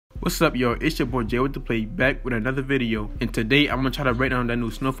What's up, y'all? It's your boy Jay with the Play, back with another video. And today I'm gonna try to break down that new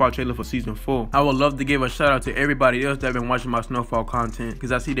Snowfall trailer for season 4. I would love to give a shout out to everybody else that been watching my Snowfall content,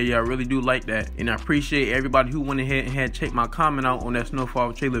 because I see that y'all really do like that. And I appreciate everybody who went ahead and had checked my comment out on that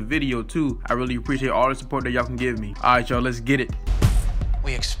Snowfall trailer video too. I really appreciate all the support that y'all can give me. Alright, y'all, let's get it.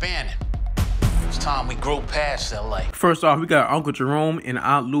 We expanded. It's time we grow past LA. First off, we got Uncle Jerome and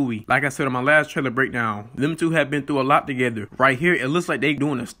Aunt Louie. Like I said on my last trailer breakdown, them two have been through a lot together. Right here, it looks like they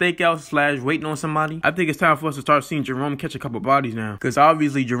doing a stakeout / waiting on somebody. I think it's time for us to start seeing Jerome catch a couple bodies now, because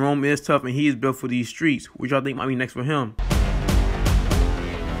obviously Jerome is tough and he is built for these streets. Which y'all think might be next for him?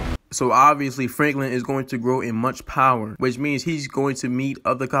 So obviously Franklin is going to grow in much power, which means he's going to meet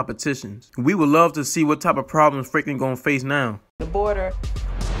other competitions. We would love to see what type of problems Franklin gonna face now. The border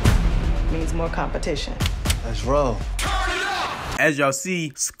means more competition. Let's roll. As y'all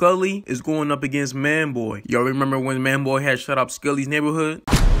see, Scully is going up against Manboy. Y'all remember when Manboy had shut up Scully's neighborhood?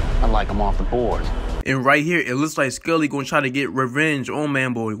 I like him off the board. And right here, it looks like Scully gonna try to get revenge on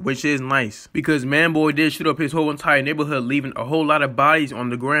Manboy, which is nice, because Manboy did shoot up his whole entire neighborhood, leaving a whole lot of bodies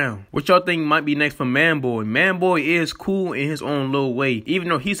on the ground. What y'all think might be next for Manboy? Manboy is cool in his own little way. Even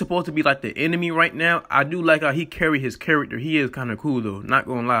though he's supposed to be like the enemy right now, I do like how he carry his character. He is kind of cool though, not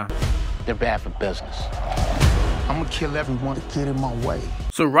gonna lie. They're bad for business. I'm gonna kill everyone to get in my way.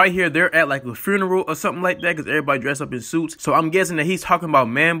 So right here, they're at like a funeral or something like that, because everybody dressed up in suits. So I'm guessing that he's talking about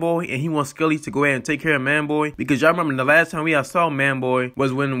Manboy and he wants Scully to go ahead and take care of Manboy, because y'all remember the last time we saw Manboy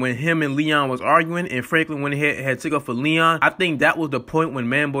was when him and Leon was arguing and Franklin went ahead and had took up for Leon. I think that was the point when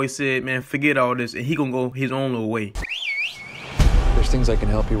Manboy said, man, forget all this, and he gonna go his own little way. There's things I can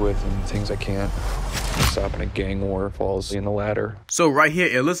help you with and things I can't. Stopping a gang war falls in the latter. So right here,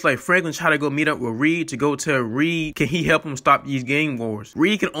 it looks like Franklin tried to go meet up with Reed to go tell Reed, can he help him stop these gang wars?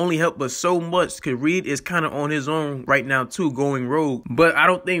 Reed can only help but so much, because Reed is kind of on his own right now too, going rogue. But I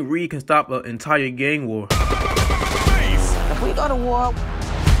don't think Reed can stop an entire gang war. If we go to war,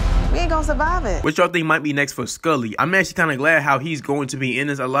 we ain't gonna survive it. What y'all think might be next for Scully? I'm actually kind of glad how he's going to be in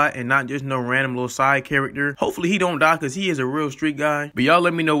this a lot and not just no random little side character. Hopefully he don't die, because he is a real street guy. But y'all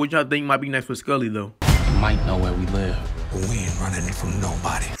let me know what y'all think might be next for Scully though. Might know where we live. We ain't running from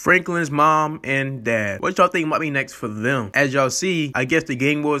nobody. Franklin's mom and dad. What y'all think might be next for them? As y'all see, I guess the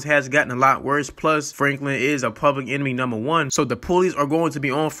gang wars has gotten a lot worse. Plus, Franklin is a public enemy #1. So the police are going to be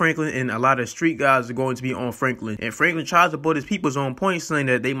on Franklin, and a lot of street guys are going to be on Franklin. And Franklin tries to put his peoples on point, saying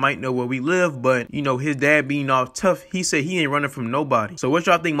that they might know where we live. But, you know, his dad being all tough, he said he ain't running from nobody. So what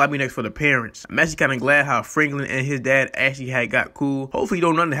y'all think might be next for the parents? I'm actually kind of glad how Franklin and his dad actually had got cool. Hopefully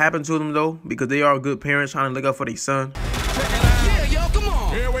don't nothing happen to them though, because they are good parents trying to look out for their son. Yeah, yo, come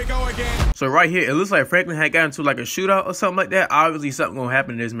on. Here we go again. So right here, it looks like Franklin had gotten into like a shootout or something like that. Obviously, something gonna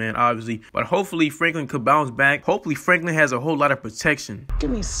happen to this man, obviously. But hopefully, Franklin could bounce back. Hopefully, Franklin has a whole lot of protection. Give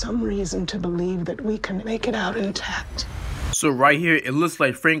me some reason to believe that we can make it out intact. So right here, it looks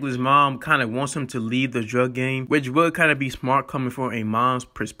like Franklin's mom kind of wants him to leave the drug game, which would kind of be smart coming from a mom's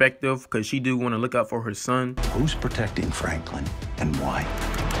perspective, because she do want to look out for her son. Who's protecting Franklin and why?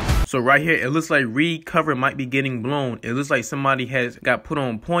 So right here, it looks like Reed cover might be getting blown. It looks like somebody has got put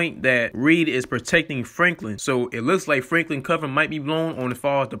on point that Reed is protecting Franklin. So it looks like Franklin cover might be blown on as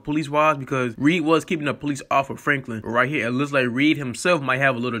far as the police wise, because Reed was keeping the police off of Franklin. But right here, it looks like Reed himself might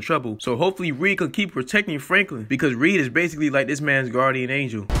have a little trouble. So hopefully Reed can keep protecting Franklin, because Reed is basically like this man's guardian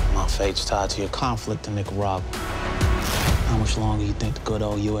angel. My fate's tied to your conflict in Nicaragua. How much longer you think the good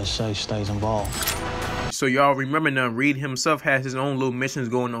old USA stays involved? So y'all remember now, Reed himself has his own little missions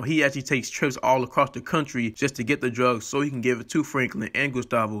going on. He actually takes trips all across the country just to get the drugs so he can give it to Franklin and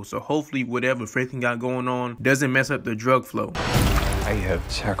Gustavo. So hopefully whatever Franklin got going on doesn't mess up the drug flow. I have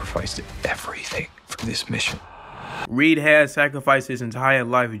sacrificed everything for this mission. Reed has sacrificed his entire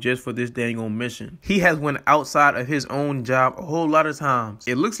life just for this dang on mission. He has went outside of his own job a whole lot of times.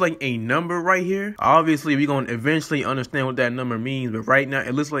 It looks like a number right here. Obviously, we're going to eventually understand what that number means, but right now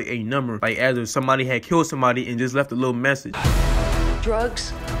it looks like a number, like as if somebody had killed somebody and just left a little message.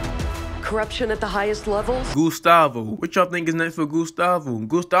 Drugs, corruption at the highest levels. Gustavo. What y'all think is next for Gustavo?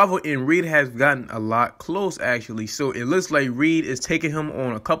 Gustavo and Reed has gotten a lot close actually. So it looks like Reed is taking him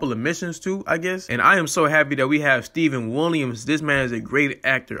on a couple of missions too, I guess. And I am so happy that we have Steven Williams. This man is a great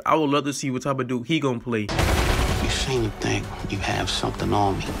actor. I would love to see what type of dude he gonna play. You seem to think you have something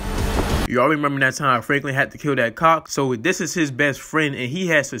on me. Y'all remember that time Franklin had to kill that cop? So this is his best friend, and he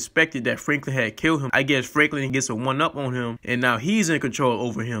had suspected that Franklin had killed him. I guess Franklin gets a one-up on him, and now he's in control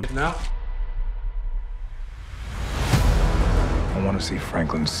over him. I want to see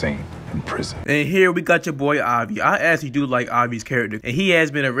Franklin sane in prison. And here we got your boy Avi. I actually do like Avi's character, and he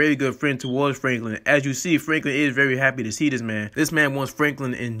has been a very good friend towards Franklin. As you see, Franklin is very happy to see this man. This man wants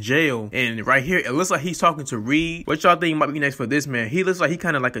Franklin in jail, and right here it looks like he's talking to Reed. What y'all think might be next for this man? He looks like he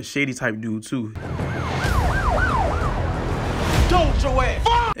kind of like a shady type dude too.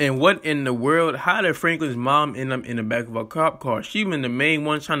 And what in the world? How did Franklin's mom end up in the back of a cop car? She been the main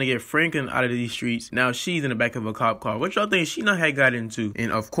one trying to get Franklin out of these streets. Now she's in the back of a cop car. What y'all think she not had got into?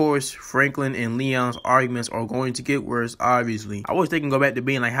 And of course, Franklin and Leon's arguments are going to get worse, obviously. I wish they can go back to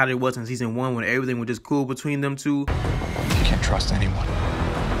being like how they was in season 1 when everything was just cool between them two. You can't trust anyone.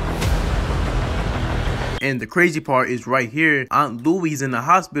 And the crazy part is right here, Aunt Louie's in the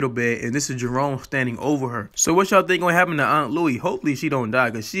hospital bed, and this is Jerome standing over her. So what y'all think gonna happen to Aunt Louie? Hopefully she don't die,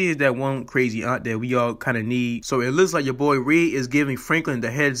 because she is that one crazy aunt that we all kind of need. So it looks like your boy Reed is giving Franklin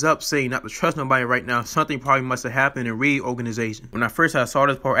the heads up, saying not to trust nobody right now. Something probably must have happened in Reed organization. When I first saw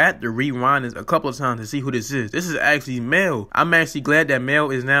this part, I had to rewind this a couple of times to see who this is. This is actually Mel. I'm actually glad that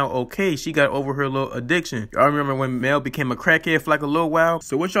Mel is now okay. She got over her little addiction. Y'all remember when Mel became a crackhead for like a little while?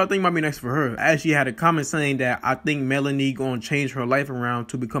 So what y'all think might be next for her? I actually had a comment saying that I think Melanie gonna change her life around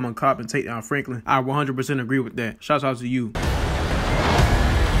to become a cop and take down Franklin. I 100% agree with that. Shouts out to you.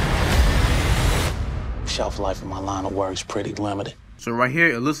 Shelf life in my line of work is pretty limited. So right here,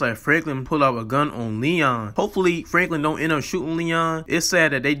 it looks like Franklin pulled out a gun on Leon. Hopefully, Franklin don't end up shooting Leon. It's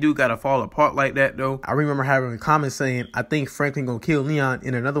sad that they do gotta fall apart like that, though. I remember having a comment saying, I think Franklin gonna kill Leon,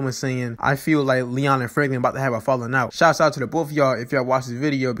 and another one saying, I feel like Leon and Franklin about to have a falling out. Shouts out to the both of y'all if y'all watch this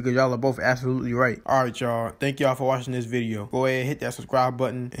video, because y'all are both absolutely right. Alright, y'all. Thank y'all for watching this video. Go ahead, hit that subscribe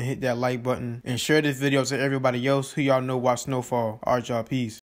button, and hit that like button, and share this video to everybody else who y'all know watch Snowfall. Alright, y'all. Peace.